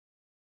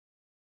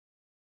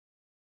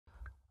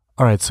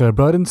Alright, so I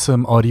brought in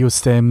some audio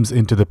stems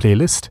into the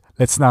playlist.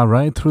 Let's now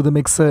ride through the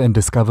mixer and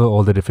discover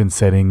all the different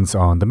settings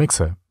on the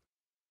mixer.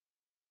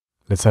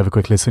 Let's have a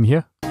quick listen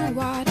here.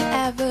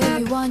 Whatever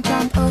you want,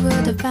 jump over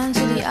the fence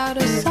to the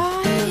other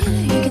side.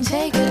 You can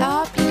take it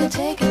up, you can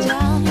take it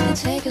down, you can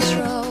take a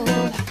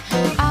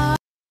stroll.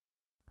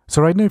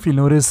 So right now, if you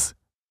notice,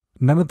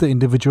 none of the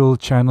individual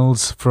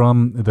channels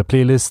from the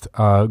playlist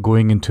are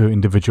going into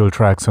individual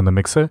tracks on the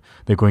mixer.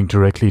 They're going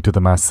directly to the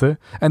master,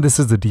 and this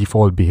is the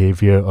default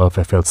behavior of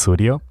FL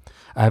Studio.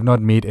 I have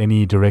not made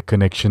any direct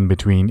connection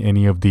between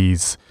any of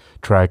these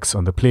tracks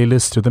on the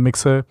playlist to the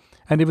mixer,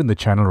 and even the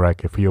channel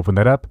rack. If we open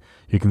that up,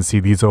 you can see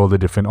these are all the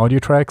different audio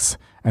tracks,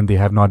 and they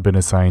have not been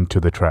assigned to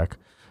the track.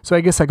 So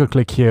I guess I could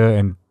click here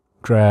and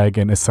drag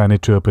and assign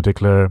it to a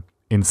particular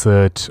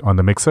insert on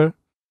the mixer.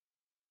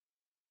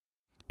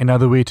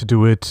 Another way to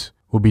do it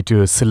would be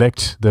to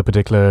select the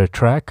particular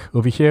track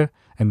over here,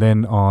 and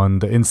then on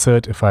the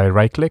insert, if I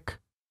right click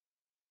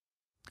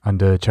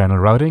under channel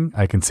routing,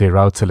 I can say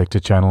route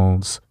selected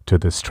channels to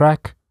this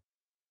track.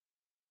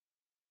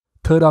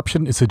 Third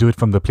option is to do it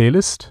from the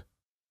playlist.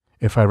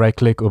 If I right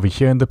click over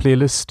here in the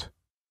playlist,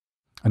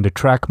 under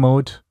track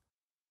mode,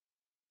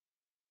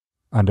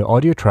 under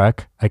audio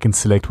track, I can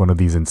select one of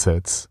these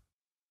inserts.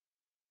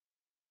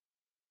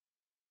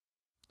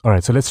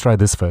 Alright, so let's try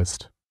this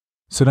first.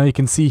 So now you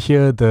can see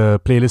here the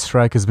playlist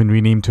track has been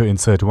renamed to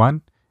insert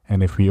 1,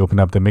 and if we open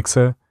up the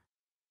mixer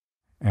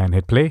and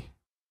hit play,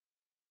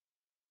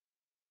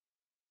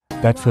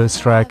 that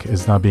first track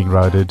is now being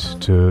routed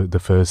to the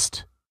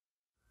first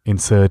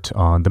insert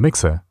on the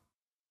mixer.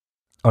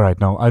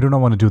 Alright, now I do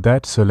not want to do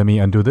that, so let me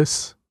undo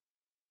this.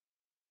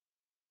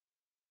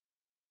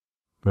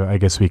 Well, I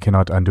guess we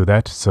cannot undo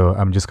that, so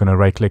I'm just going to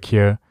right click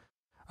here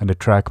under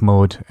track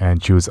mode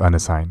and choose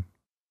unassign.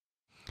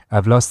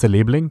 I've lost the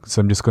labeling,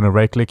 so I'm just going to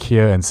right click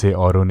here and say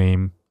auto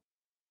name,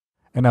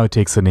 and now it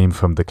takes a name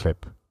from the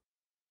clip.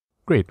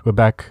 Great, we're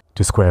back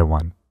to square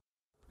one.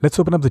 Let's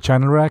open up the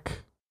channel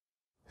rack,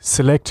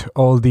 select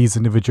all these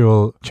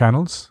individual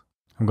channels.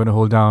 I'm going to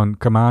hold down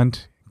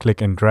command,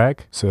 click and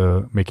drag,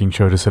 so making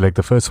sure to select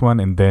the first one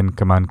and then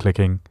command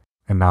clicking,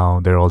 and now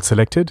they're all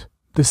selected.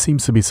 This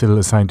seems to be still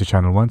assigned to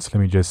channel 1, so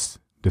let me just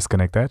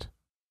disconnect that.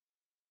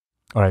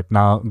 Alright,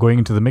 now going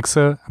into the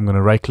mixer, I'm going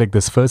to right click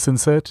this first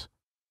insert,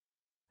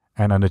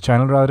 and under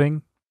channel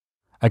routing,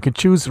 I can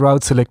choose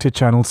route selected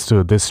channels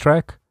to this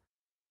track,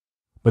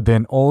 but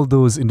then all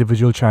those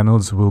individual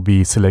channels will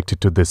be selected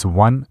to this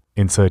one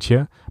insert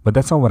here, but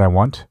that's not what I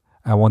want.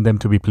 I want them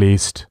to be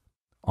placed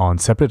on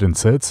separate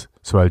inserts,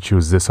 so I'll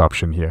choose this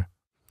option here.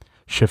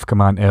 Shift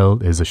Command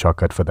L is a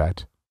shortcut for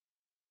that.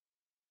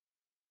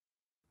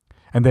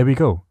 And there we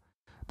go.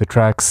 The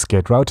tracks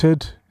get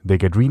routed, they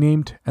get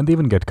renamed, and they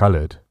even get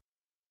colored.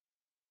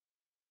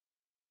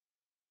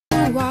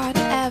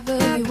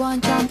 Whatever you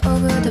want, jump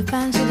over the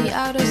fence to the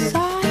other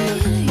side.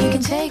 You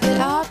can take it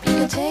up, you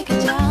can take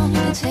it down, you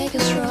can take a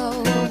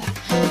stroll.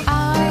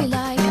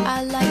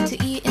 I like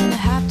to eat and I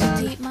have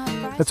to deep my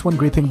fries. That's one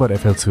great thing about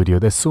FL Studio.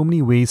 There's so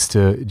many ways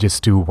to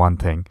just do one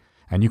thing,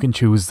 and you can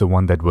choose the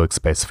one that works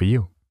best for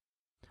you.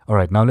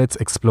 Alright, now let's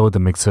explore the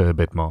mixer a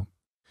bit more.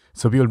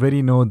 So we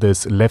already know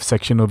this left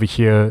section over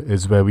here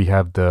is where we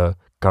have the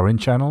current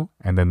channel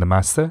and then the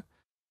master.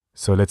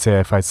 So let's say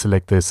if I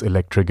select this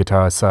electric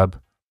guitar sub,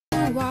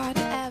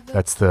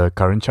 that's the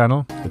current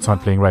channel. It's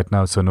not playing right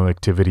now, so no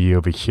activity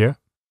over here.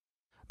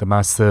 The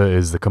master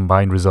is the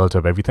combined result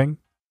of everything.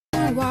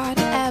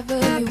 Whatever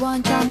you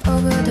want, jump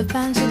over the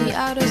fence to the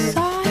other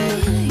side.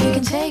 You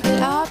can take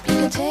it up, you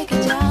can take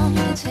it down,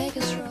 you can take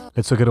a stroll.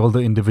 Let's look at all the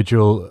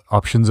individual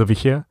options over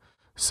here.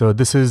 So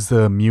this is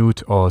the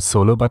mute or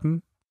solo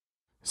button.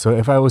 So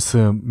if I was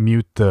to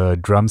mute the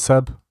drum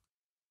sub,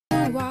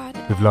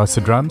 we've lost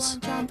the drums.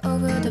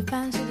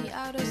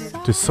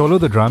 To solo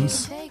the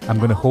drums, I'm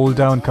going to hold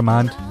down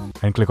command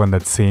and click on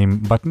that same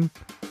button,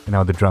 and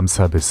now the drum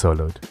sub is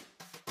soloed.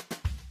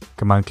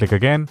 Command click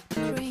again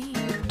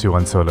to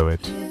unsolo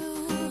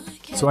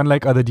it. So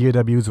unlike other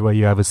DAWs where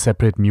you have a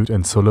separate mute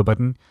and solo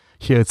button,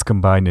 here it's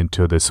combined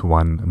into this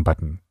one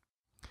button.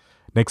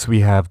 Next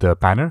we have the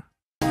panner.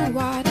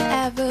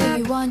 Whatever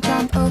you want,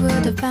 jump over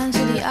the fence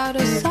to the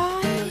other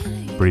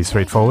side. Pretty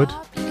straightforward.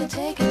 You can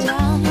take it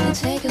down, you can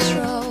take a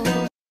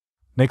stroll.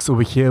 Next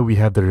over here we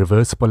have the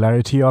reverse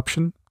polarity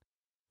option.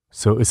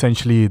 So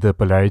essentially the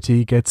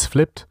polarity gets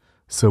flipped,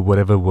 so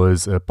whatever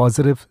was a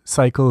positive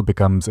cycle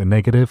becomes a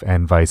negative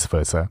and vice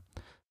versa.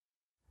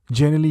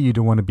 Generally you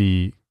don't want to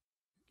be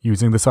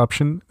using this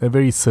option. There are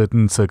very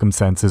certain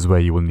circumstances where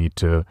you will need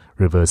to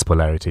reverse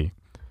polarity.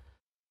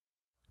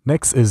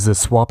 Next is the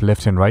swap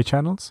left and right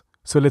channels.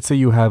 So let's say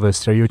you have a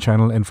stereo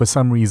channel and for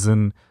some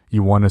reason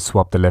you want to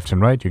swap the left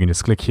and right. You can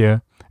just click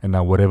here, and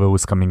now whatever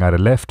was coming out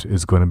of left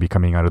is going to be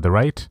coming out of the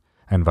right,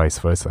 and vice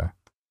versa.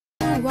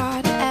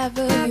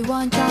 Whatever you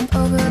want, jump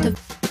over the...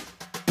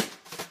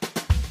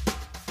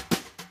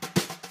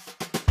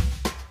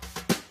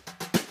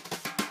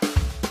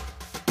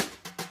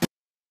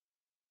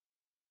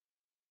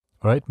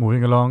 Alright,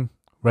 moving along.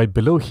 Right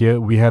below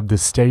here, we have the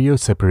stereo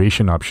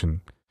separation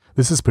option.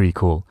 This is pretty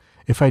cool.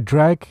 If I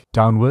drag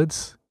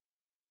downwards,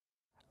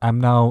 I'm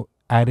now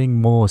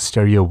adding more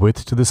stereo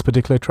width to this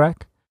particular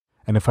track.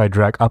 And if I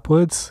drag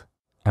upwards,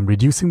 I'm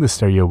reducing the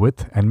stereo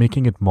width and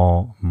making it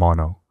more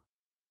mono.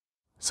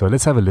 So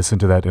let's have a listen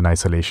to that in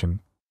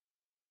isolation.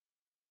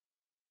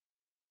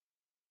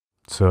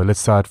 So let's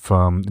start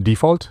from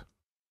default.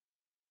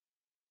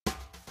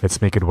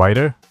 Let's make it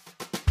wider.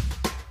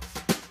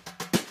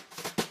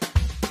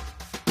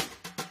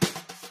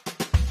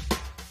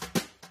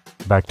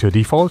 Back to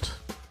default.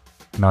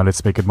 Now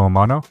let's make it more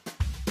mono.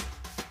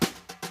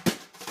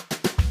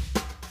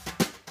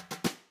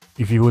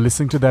 If you were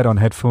listening to that on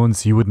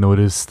headphones, you would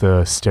notice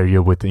the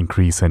stereo width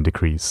increase and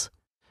decrease.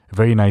 A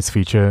very nice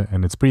feature,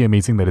 and it's pretty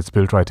amazing that it's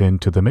built right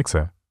into the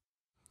mixer.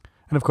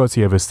 And of course,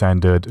 you have a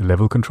standard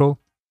level control.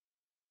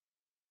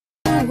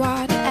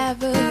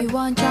 Whatever you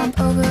want, jump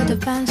over the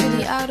fence to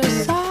the outer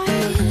side.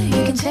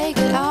 You can take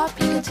it up,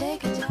 you can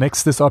take it down.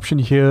 Next, this option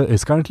here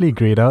is currently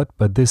grayed out,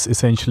 but this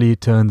essentially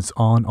turns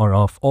on or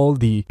off all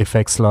the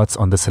effect slots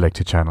on the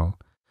selected channel.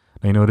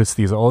 Now you notice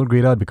these are all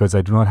grayed out because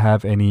I do not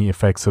have any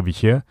effects over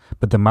here,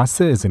 but the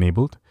master is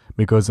enabled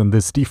because on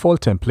this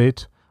default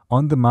template,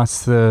 on the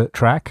master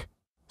track,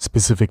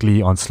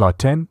 specifically on slot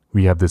 10,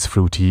 we have this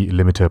Fruity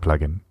limiter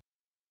plugin.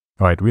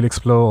 Alright, we'll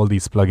explore all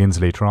these plugins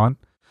later on.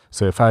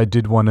 So if I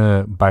did want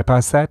to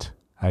bypass that,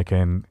 I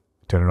can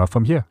turn it off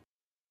from here.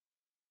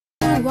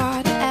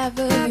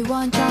 Whatever you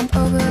want, jump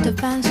over the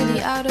fence to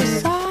the outer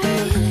side.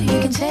 You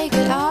can take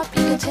it up,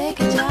 you can take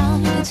it down,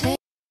 you can take.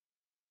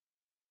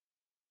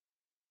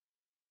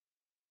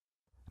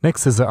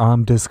 Next is the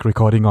ARM disk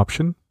recording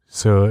option.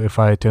 So if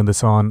I turn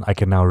this on, I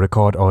can now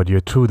record audio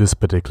through this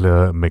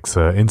particular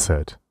mixer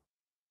insert.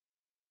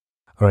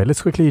 Alright,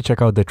 let's quickly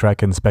check out the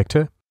track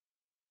inspector.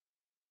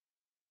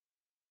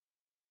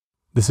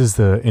 This is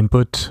the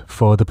input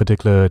for the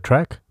particular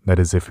track, that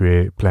is if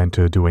we plan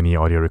to do any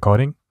audio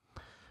recording.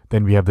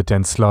 Then we have the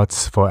 10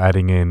 slots for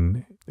adding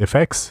in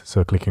effects.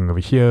 So clicking over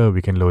here,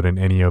 we can load in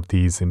any of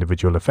these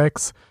individual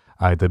effects,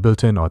 either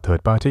built-in or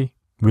third-party.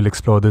 We'll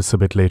explore this a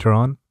bit later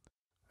on.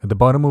 At the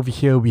bottom over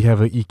here, we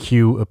have a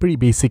EQ, a pretty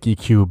basic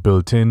EQ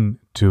built in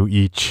to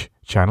each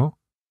channel.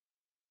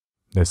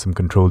 There's some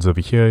controls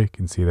over here. You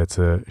can see that's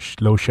a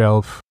low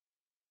shelf.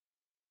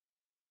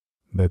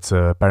 That's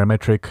a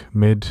parametric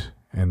mid,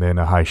 and then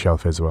a high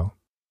shelf as well.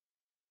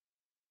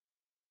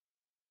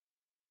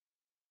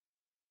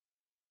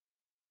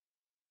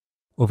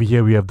 Over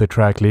here, we have the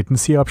track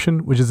latency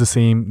option, which is the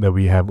same that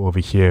we have over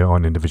here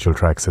on individual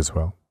tracks as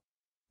well.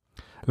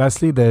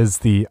 Lastly, there's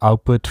the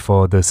output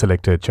for the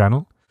selected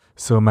channel.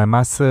 So my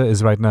master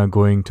is right now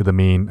going to the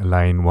main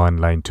line 1,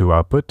 line 2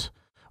 output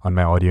on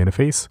my audio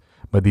interface.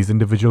 But these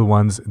individual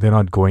ones, they're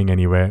not going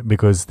anywhere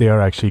because they are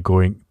actually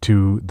going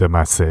to the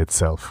master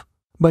itself.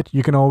 But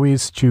you can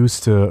always choose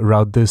to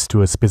route this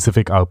to a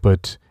specific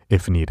output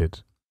if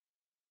needed.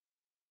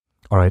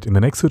 Alright, in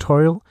the next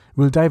tutorial,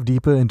 we'll dive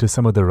deeper into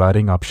some of the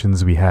routing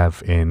options we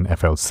have in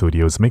FL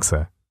Studio's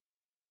mixer.